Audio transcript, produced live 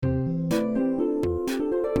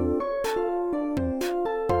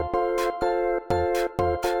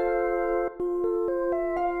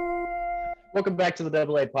Welcome back to the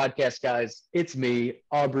Double A podcast, guys. It's me,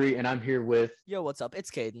 Aubrey, and I'm here with. Yo, what's up?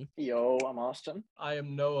 It's Caden. Yo, I'm Austin. I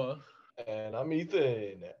am Noah. And I'm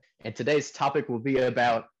Ethan. And today's topic will be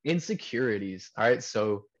about insecurities. All right.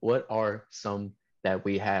 So, what are some that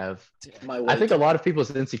we have? I think a lot of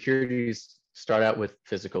people's insecurities start out with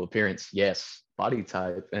physical appearance. Yes, body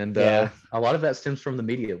type. And a lot of that stems from the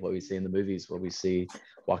media, what we see in the movies, what we see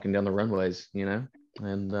walking down the runways,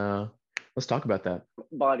 And let's talk about that.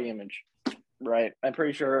 Body image. Right. I'm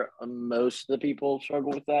pretty sure most of the people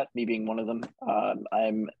struggle with that, me being one of them.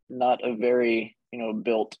 I'm not a very,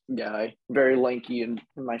 built guy, very lanky in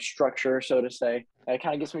my structure, so to say. It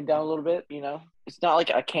kind of gets me down a little bit, It's not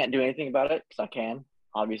like I can't do anything about it, because I can,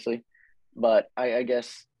 obviously. But I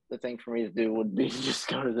guess the thing for me to do would be to just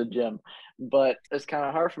go to the gym. But it's kind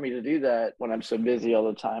of hard for me to do that when I'm so busy all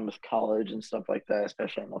the time with college and stuff like that,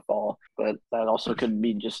 especially in the fall. But that also could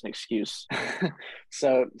be just an excuse.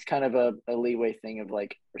 So it's kind of a leeway thing of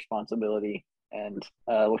like responsibility and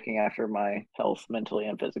looking after my health mentally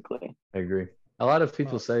and physically. I agree. A lot of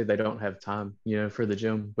people say they don't have time, for the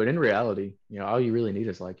gym. But in reality, all you really need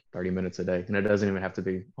is like 30 minutes a day. And it doesn't even have to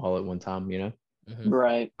be all at one time, Mm-hmm.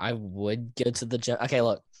 Right. I would go to the gym. Okay,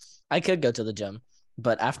 look, I could go to the gym,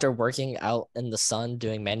 but after working out in the sun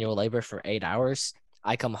doing manual labor for 8 hours,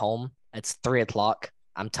 I come home. It's 3:00.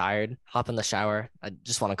 I'm tired. Hop in the shower. I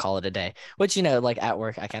just want to call it a day. Which, like at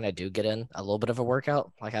work, I kind of do get in a little bit of a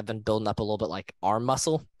workout. Like I've been building up a little bit like arm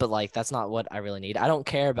muscle, but like that's not what I really need. I don't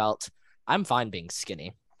care about. I'm fine being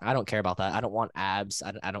skinny. I don't care about that. I don't want abs.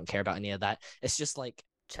 I don't care about any of that. It's just like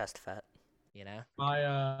chest fat,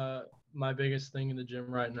 My biggest thing in the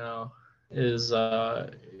gym right now is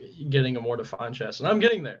getting a more defined chest, and I'm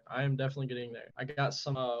getting there. I am definitely getting there. I got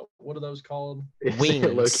some what are those called? Wings.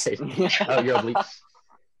 Oh, your obliques.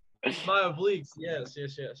 My obliques. Yes.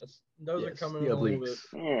 Those are coming in a little bit.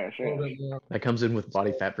 Yeah, sure. That comes in with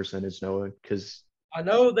body fat percentage, Noah, because I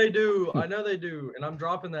know they do, and I'm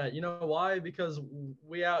dropping that. You know why? Because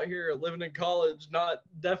we out here living in college,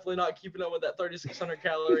 definitely not keeping up with that 3,600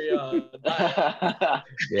 calorie diet.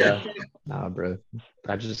 Yeah, nah, bro.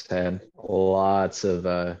 I just had lots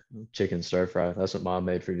of chicken stir fry. That's what Mom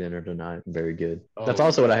made for dinner tonight. Very good. That's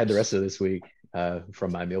also what I had the rest of this week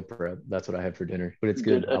from my meal prep. That's what I had for dinner, but it's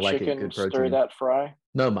good. Did a I like chicken it. Good protein. stir that fry?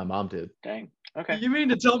 No, my mom did. Dang. Okay. You mean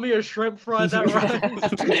to tell me a shrimp fried that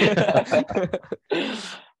right?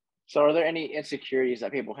 So are there any insecurities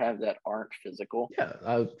that people have that aren't physical?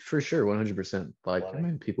 Yeah, for sure, 100%. Like, I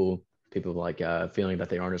mean, people like feeling that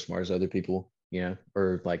they aren't as smart as other people,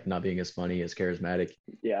 or like not being as funny, as charismatic.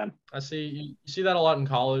 Yeah. I see. You see that a lot in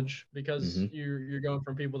college because you're going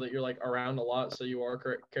from people that you're like around a lot, so you are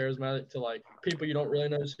charismatic, to like people you don't really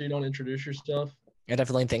know, so you don't introduce yourself. I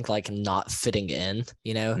definitely think like not fitting in,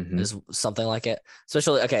 is something like it.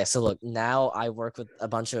 Especially, okay, so look, now I work with a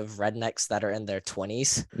bunch of rednecks that are in their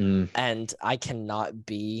 20s, and I cannot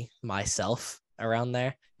be myself around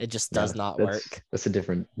there. It just does not work. That's a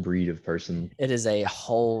different breed of person. It is a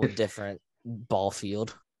whole different ball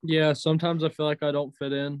field. Yeah, sometimes I feel like I don't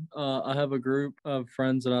fit in. I have a group of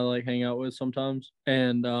friends that I like hang out with sometimes,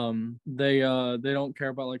 and they don't care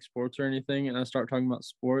about like sports or anything, and I start talking about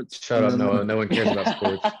sports. Shut up, Noah. No one cares about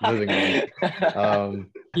sports. Moving on.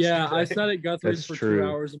 Yeah, I sat at Guthrie's for 2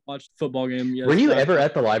 hours and watched the football game. Were you ever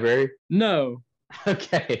at the library? No.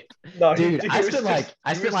 Okay. No, dude, I spent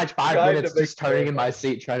like 5 minutes just turning in my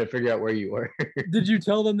seat trying to figure out where you were. Did you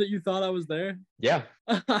tell them that you thought I was there? Yeah.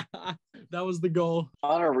 That was the goal.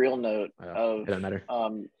 On a real note of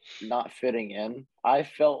not fitting in, I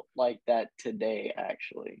felt like that today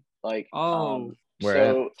actually. Like so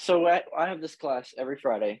I have this class every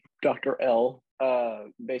Friday. Dr. L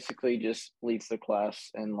basically just leads the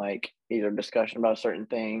class in like either discussion about a certain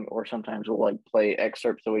thing, or sometimes we'll like play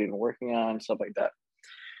excerpts that we've been working on, stuff like that.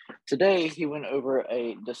 Today he went over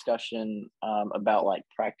a discussion about like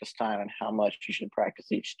practice time and how much you should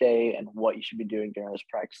practice each day and what you should be doing during those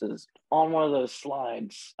practices. On one of those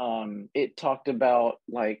slides, it talked about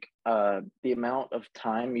like the amount of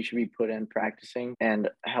time you should be put in practicing and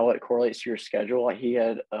how it correlates to your schedule. Like he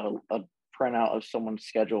had a printout of someone's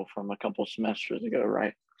schedule from a couple semesters ago,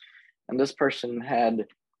 right? And this person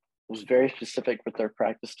was very specific with their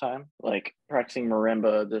practice time, like practicing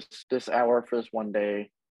marimba this hour for this one day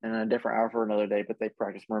and a different hour for another day, but they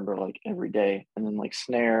practice marimba like every day, and then like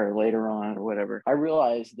snare later on or whatever. I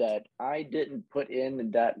realized that I didn't put in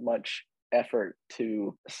that much effort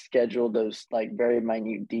to schedule those like very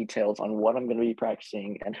minute details on what I'm going to be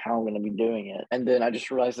practicing and how I'm going to be doing it. And then I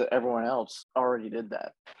just realized that everyone else already did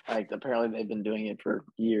that. Like apparently they've been doing it for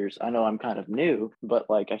years. I know I'm kind of new, but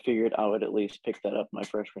like I figured I would at least pick that up my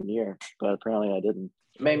freshman year, but apparently I didn't.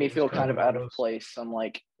 It made me feel kind of out of place. I'm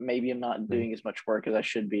like, maybe I'm not doing as much work as I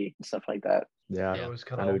should be and stuff like that. Yeah, it was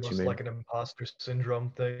kind of almost like an imposter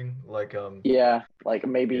syndrome thing. Like yeah, like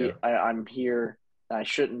maybe I'm here and I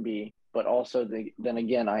shouldn't be, but also then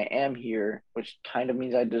again I am here, which kind of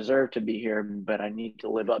means I deserve to be here, but I need to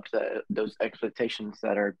live up to those expectations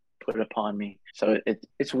that are put upon me. So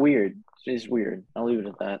it's weird. It's weird. I'll leave it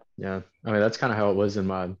at that. Yeah, I mean that's kind of how it was in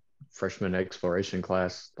my freshman exploration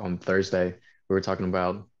class on Thursday. We were talking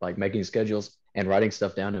about like making schedules and writing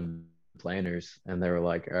stuff down in planners, and they were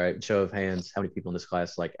like, all right, show of hands, how many people in this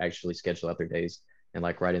class like actually schedule out their days and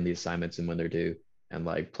like write in the assignments and when they're due and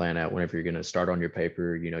like plan out whenever you're going to start on your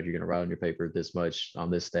paper, you're going to write on your paper this much on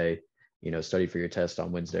this day, study for your test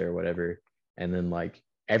on Wednesday or whatever. And then like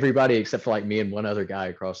everybody except for like me and one other guy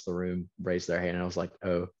across the room raised their hand, and I was like,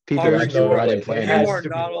 oh, people actually write in planners. You are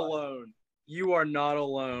not alone. You are not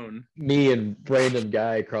alone. Me and random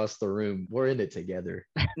guy across the room, we're in it together.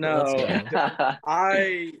 No,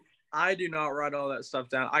 I do not write all that stuff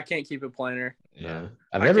down. I can't keep a planner. Yeah,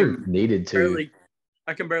 I've never needed to.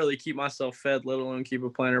 I can barely keep myself fed, let alone keep a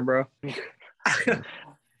planner, bro.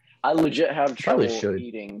 I legit have trouble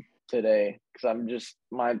eating today because I'm just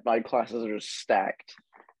my classes are just stacked.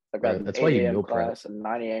 I've got an 8 a.m. class and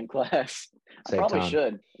 9 a.m. class. I probably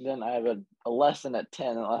should. Then I have a lesson at 10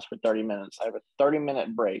 and it lasts for 30 minutes. I have a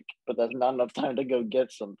 30-minute break, but that's not enough time to go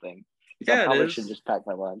get something. So I probably should just pack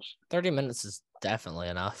my lunch. 30 minutes is definitely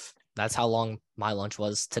enough. That's how long my lunch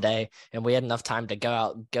was today. And we had enough time to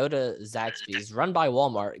go to Zaxby's, run by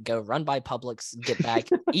Walmart, go run by Publix, get back,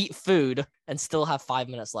 eat food, and still have 5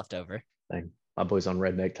 minutes left over. Dang. My boy's on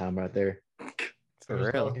redneck time right there.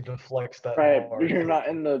 For real. To flex that right. You're not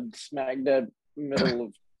in the smack dab middle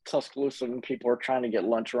of Tuscaloosa and people are trying to get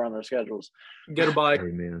lunch around their schedules. Get a bike.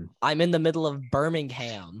 I'm in the middle of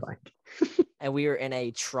Birmingham. And we are in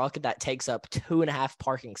a truck that takes up 2.5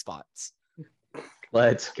 parking spots.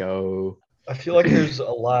 Let's go. I feel like there's a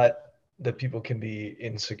lot that people can be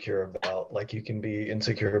insecure about. Like you can be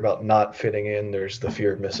insecure about not fitting in. There's the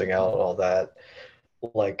fear of missing out, all that.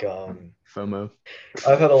 Like FOMO.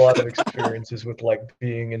 I've had a lot of experiences with like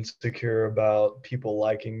being insecure about people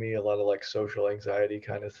liking me, a lot of like social anxiety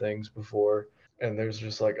kind of things before. And there's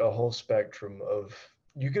just like a whole spectrum of,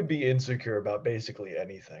 you could be insecure about basically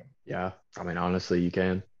anything. Yeah. I mean, honestly, you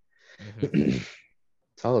can. Mm-hmm.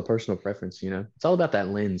 It's all a personal preference, It's all about that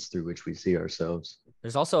lens through which we see ourselves.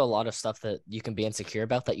 There's also a lot of stuff that you can be insecure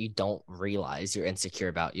about that you don't realize you're insecure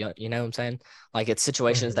about. You know what I'm saying? Like it's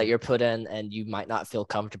situations that you're put in and you might not feel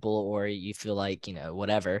comfortable or you feel like,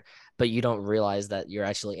 whatever, but you don't realize that you're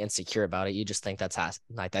actually insecure about it. You just think that's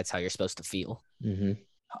how you're supposed to feel. Mm-hmm.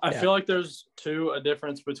 I feel like there's a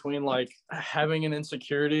difference between like having an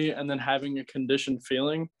insecurity and then having a conditioned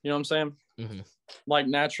feeling. You know what I'm saying? Mm-hmm. Like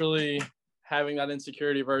naturally having that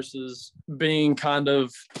insecurity versus being kind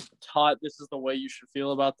of taught this is the way you should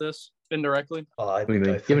feel about this indirectly.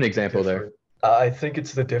 Give an example there. I think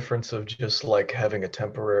it's the difference of just like having a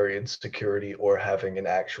temporary insecurity or having an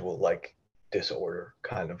actual like disorder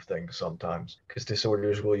kind of thing sometimes, because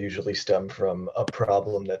disorders will usually stem from a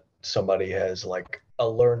problem that somebody has, like a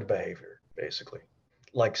learned behavior, basically.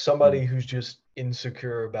 Like somebody who's just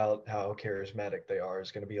insecure about how charismatic they are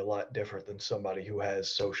is going to be a lot different than somebody who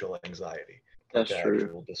has social anxiety. That's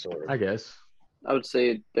true. Disorder. I guess. I would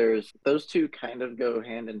say those two kind of go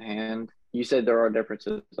hand in hand. You said there are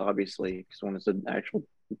differences, obviously, because one is an actual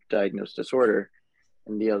diagnosed disorder,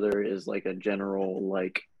 and the other is like a general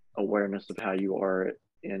like awareness of how you are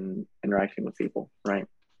in interacting with people, right?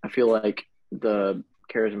 I feel like the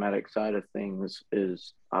charismatic side of things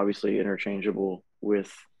is obviously interchangeable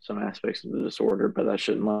with some aspects of the disorder, but that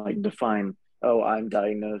shouldn't like define, oh, I'm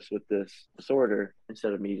diagnosed with this disorder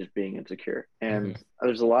instead of me just being insecure. And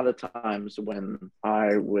there's a lot of times when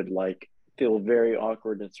I would like feel very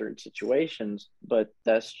awkward in certain situations, but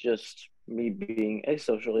that's just me being a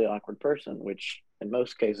socially awkward person, which in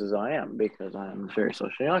most cases I am, because I'm very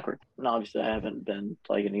socially awkward. And obviously I haven't been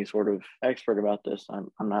like any sort of expert about this.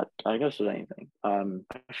 I'm not diagnosed with anything.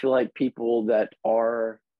 I feel like people that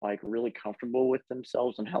are like really comfortable with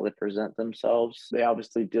themselves and how they present themselves, they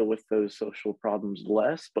obviously deal with those social problems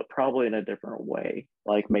less, but probably in a different way.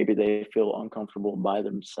 Like maybe they feel uncomfortable by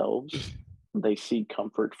themselves. They seek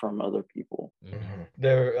comfort from other people.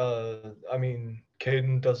 I mean,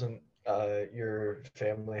 Caden doesn't, your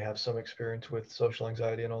family have some experience with social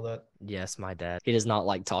anxiety and all that? Yes, my dad. He does not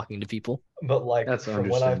like talking to people. But like That's from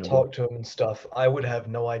when I've talked to him and stuff, I would have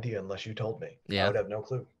no idea unless you told me. Yeah. I would have no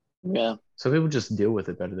clue. Yeah. Some people just deal with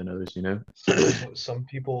it better than others, you know? Some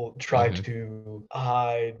people try to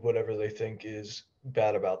hide whatever they think is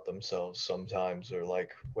bad about themselves sometimes, or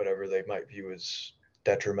like whatever they might view as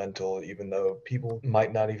detrimental, even though people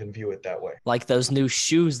might not even view it that way. Like those new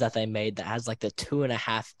shoes that they made that has like the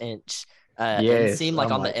 2.5-inch Yes, inseam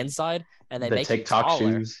like on the inside, and they the make TikTok you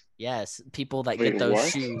taller. shoes. Yes, people that Wait, get those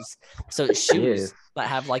what? shoes. So it's shoes that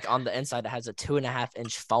have like on the inside that has a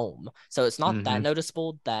 2.5-inch foam. So it's not that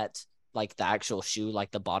noticeable that like the actual shoe,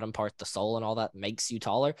 like the bottom part, the sole and all that makes you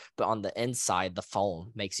taller, but on the inside, the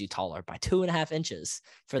foam makes you taller by 2.5 inches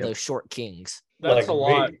for those short kings. That's a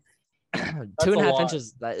lot. 2.5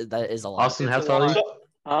 inches. That is a lot. Austin, how tall are you?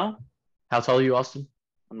 Huh? How tall are you, Austin?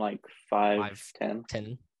 I'm like 5'10".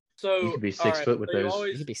 10. So you could be 6 foot with those.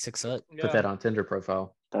 You could be 6 foot. Yeah. Put that on Tinder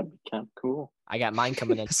profile. That'd be kind of cool. I got mine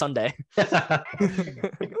coming in Sunday. Guys,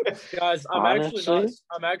 I'm actually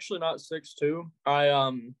not 6'2".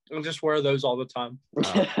 I just wear those all the time.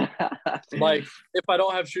 Like if I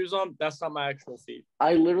don't have shoes on, that's not my actual feet.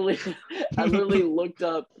 I literally looked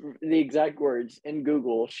up the exact words in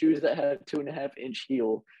Google, shoes that have 2.5-inch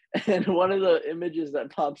heel. And one of the images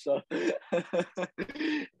that pops up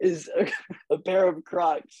is a pair of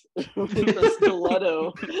Crocs with a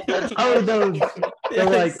stiletto. They're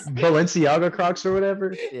like Balenciaga Crocs or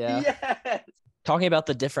whatever. Yeah. Yes. Talking about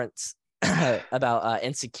the difference about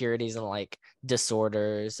insecurities and like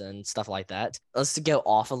disorders and stuff like that. Let's go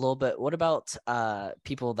off a little bit. What about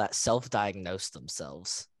people that self-diagnose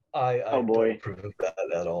themselves? I don't approve of that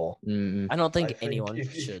at all. I don't think anyone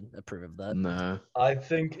should approve of that. No. I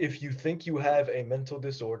think if you think you have a mental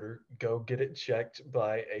disorder, go get it checked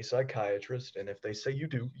by a psychiatrist. And if they say you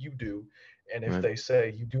do, you do. And if they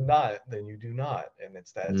say you do not, then you do not. And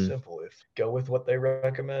it's that simple. Go with what they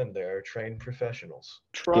recommend. They're trained professionals.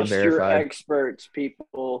 Trust your experts,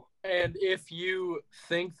 people. And if you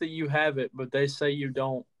think that you have it, but they say you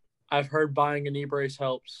don't, I've heard buying a knee brace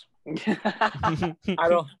helps.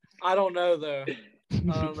 I don't know though.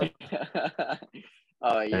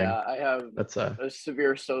 Oh yeah, I have That's a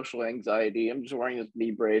severe social anxiety. I'm just wearing this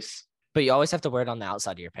knee brace. But you always have to wear it on the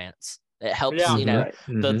outside of your pants. It helps, you know,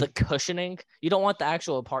 the cushioning. You don't want the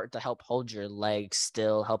actual part to help hold your leg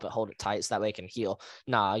still, help it hold it tight so that way it can heal.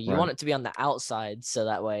 Nah, you want it to be on the outside so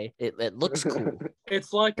that way it looks cool.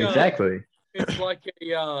 It's like it's like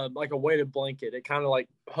a weighted blanket. It kind of like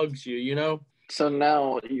hugs you, you know? So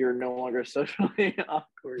now you're no longer socially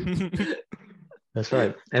awkward. That's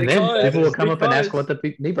right. And then people will come up and ask what the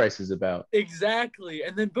knee brace is about. Exactly.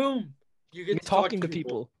 And then boom, you get talking to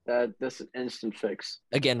people. That's an instant fix.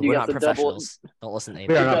 Again, we're not professionals. Don't listen to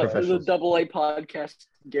anything. We are not professionals. The AA podcast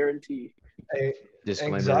guarantee.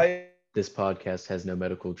 Disclaimer. This podcast has no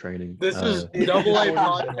medical training. This is AA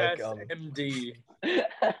podcast MD.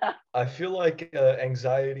 I feel like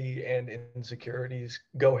anxiety and insecurities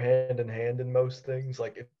go hand in hand in most things.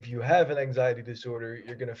 Like if you have an anxiety disorder,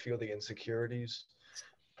 you're going to feel the insecurities.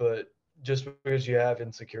 But just because you have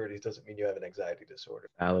insecurities doesn't mean you have an anxiety disorder.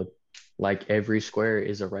 Valid. Like every square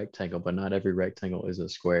is a rectangle, but not every rectangle is a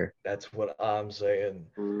square. That's what I'm saying.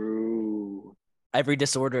 Ooh. Every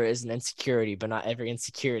disorder is an insecurity, but not every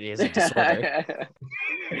insecurity is a disorder.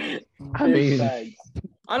 I mean,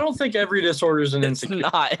 I don't think every disorder is an insecurity.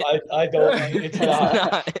 I don't. It's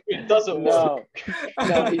not. It doesn't work.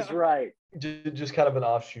 No, he's right. Just kind of an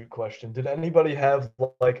offshoot question. Did anybody have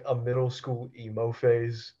like a middle school emo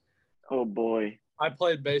phase? Oh boy. I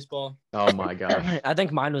played baseball. Oh my gosh. I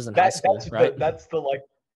think mine was in high school, right? That's the like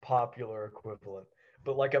popular equivalent.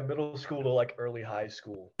 But like a middle school to like early high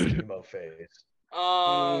school emo phase.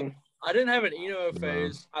 I didn't have an emo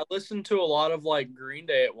phase. I listened to a lot of like Green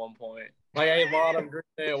Day at one point. Like a lot of Green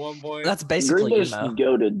Day at one point. That's basically Green Day's emo.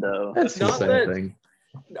 goated though. That's the same thing.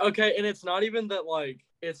 Okay, and it's not even that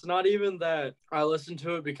I listened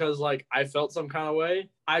to it because like I felt some kind of way.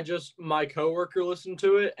 My coworker listened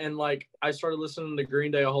to it and like I started listening to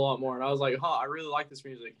Green Day a whole lot more and I was like, I really like this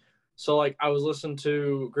music. So like I was listening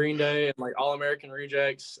to Green Day and like All American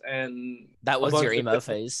Rejects and that was your emo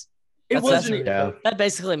phase. It wasn't. That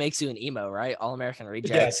basically makes you an emo, right? All American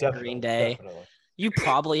Rejects, Green Day. Definitely. You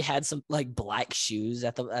probably had some like black shoes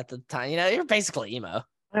at the time. You know, you're basically emo.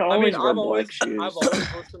 I've always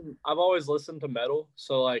listened to metal,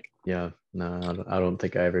 so like. Yeah, no, I don't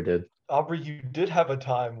think I ever did. Aubrey, you did have a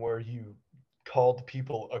time where you called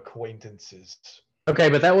people acquaintances. Okay,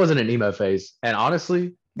 but that wasn't an emo phase, and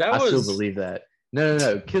honestly, I still believe that.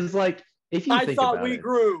 No, because like if you think about it,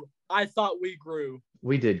 I thought we grew.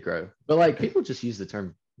 We did grow. But like people just use the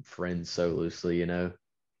term friends so loosely, you know?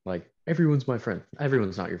 Like everyone's my friend.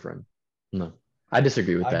 Everyone's not your friend. No. I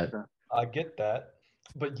disagree with that. I get that.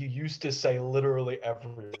 But you used to say literally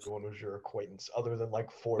everyone was your acquaintance, other than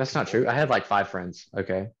like 4. That's not true. I had like 5 friends.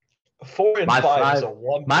 Okay. 4 and 5 is a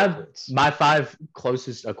one difference. My 5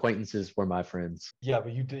 closest acquaintances were my friends. Yeah,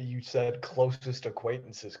 but you said closest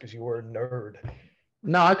acquaintances because you were a nerd.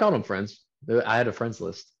 No, I called them friends. I had a friends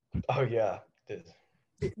list. Oh yeah.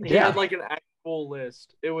 He had like an actual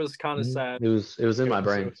list. It was kind of sad. It was in my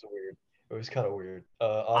brain. It was kind of weird.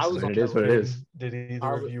 Austin, it is what it is. Did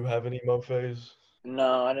either of you have an emo phase?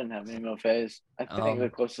 No, I didn't have an emo phase. I think the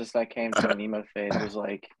closest I came to an emo phase was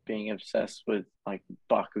like being obsessed with like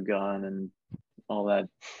Bakugan and all that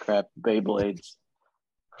crap, Beyblades.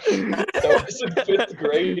 That was in 5th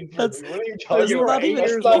grade. What are you talking about?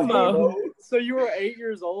 Emo. So you were 8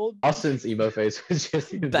 years old? Austin's emo phase was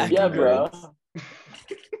just back. Yeah, bro.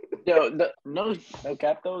 Yo, no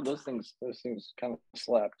cap though. Those things kind of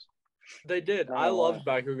slapped. They did. I loved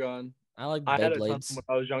Bakugan. I had a ton when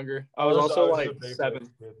I was younger. I was also like 7.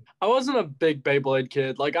 I wasn't a big Beyblade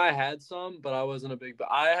kid. Like I had some, but I wasn't a big. But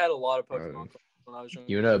I had a lot of Pokemon when I was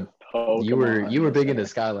younger. You were big into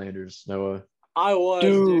Skylanders, Noah. I was,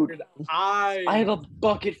 dude. I have a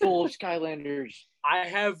bucket full of Skylanders. I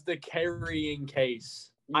have the carrying case.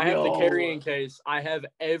 I have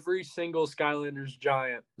every single Skylanders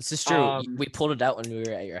giant. This is true. We pulled it out when we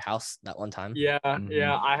were at your house that one time. Yeah,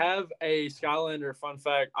 yeah. I have a Skylander. Fun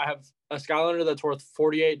fact: I have a Skylander that's worth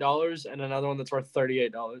 $48 and another one that's worth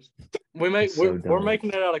 $38. We're making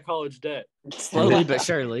it out of college debt. Slowly but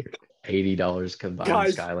surely. $80 combined.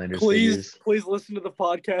 Guys, Skylanders. Please listen to the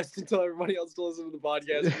podcast and tell everybody else to listen to the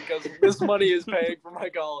podcast because this money is paying for my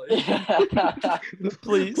college.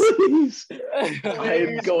 Please. I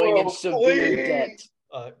am going in severe debt.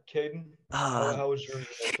 Caden, how was your emo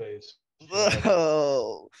phase?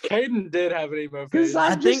 Caden did have an emo phase.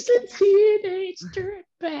 I think a teenage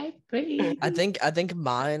dirtbag baby. I think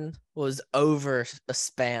mine was over a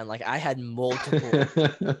span. Like I had multiple.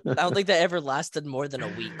 I don't think that ever lasted more than a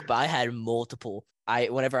week, but I had multiple.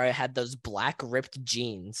 Whenever I had those black ripped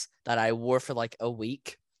jeans that I wore for like a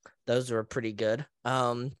week, those were pretty good.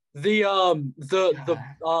 The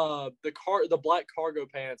black cargo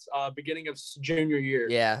pants, beginning of junior year.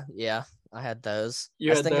 Yeah. I had those.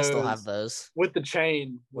 I still have those. With the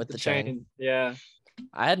chain. With the chain. Yeah.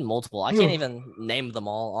 I had multiple. I can't even name them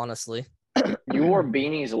all, honestly. You wore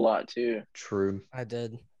beanies a lot too. True. I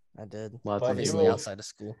did. Lots Obviously outside of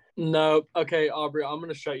school. No. Okay, Aubrey, I'm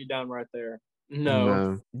gonna shut you down right there.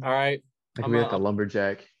 No. All right. I can be like a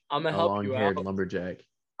lumberjack. I'm gonna help you out. Lumberjack.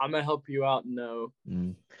 I'm gonna help you out. No.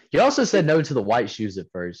 You also said no to the white shoes at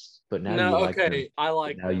first, but now you like them. I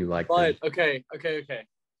like them. Now you like them. But okay.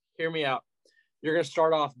 Hear me out. You're going to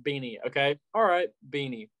start off beanie, okay? All right,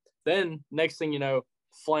 beanie. Then, next thing you know,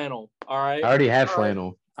 flannel, all right? I already have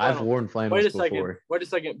flannel. I've worn flannels before. Wait a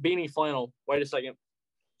second. Beanie, flannel. Wait a second.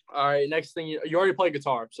 All right, next thing you already play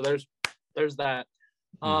guitar, so there's that.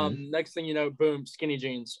 Next thing you know, boom, skinny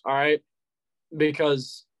jeans, all right?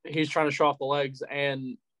 Because he's trying to show off the legs,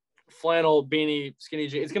 and flannel, beanie, skinny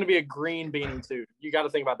jeans. It's going to be a green beanie, too. You got to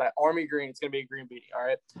think about that. Army green, it's going to be a green beanie, all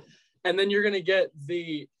right? And then you're going to get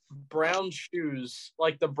the brown shoes,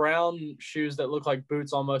 like the brown shoes that look like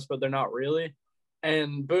boots almost, but they're not really.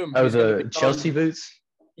 And boom. Oh, the Chelsea boots?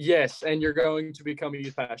 Yes, and you're going to become a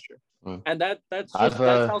youth pastor. And that's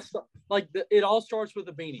how, like, it all starts with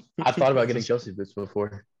a beanie. I've thought about getting Chelsea boots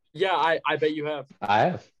before. Yeah, I bet you have. I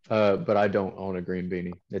have, but I don't own a green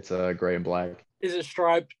beanie. It's gray and black. Is it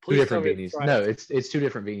striped? Please 2 different beanies. No, it's 2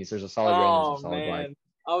 different beanies. There's a solid gray and a solid black.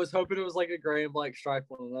 I was hoping it was like a gray and black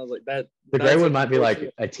striped one, and I was like, that. The gray one might be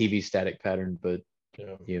like a TV static pattern, but you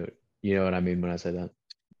know what I mean when I say that.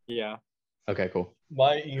 Yeah. Okay, cool.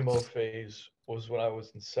 My emo phase was when I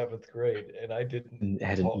was in 7th grade, and I didn't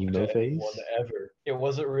had an emo phase ever. It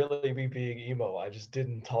wasn't really me being emo. I just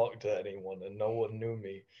didn't talk to anyone, and no one knew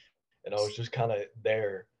me, and I was just kind of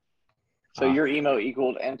there. So your emo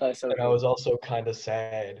equaled antisocial. And I was also kind of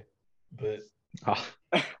sad, but.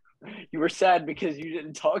 You were sad because you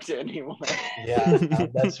didn't talk to anyone. Yeah,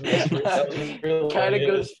 that really kind of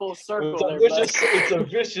goes full circle. It's a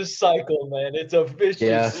vicious cycle, man. It's a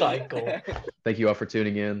vicious cycle. Thank you all for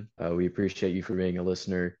tuning in. We appreciate you for being a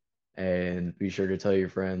listener. And be sure to tell your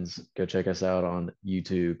friends. Go check us out on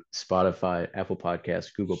YouTube, Spotify, Apple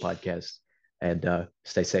Podcasts, Google Podcasts. And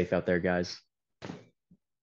stay safe out there, guys.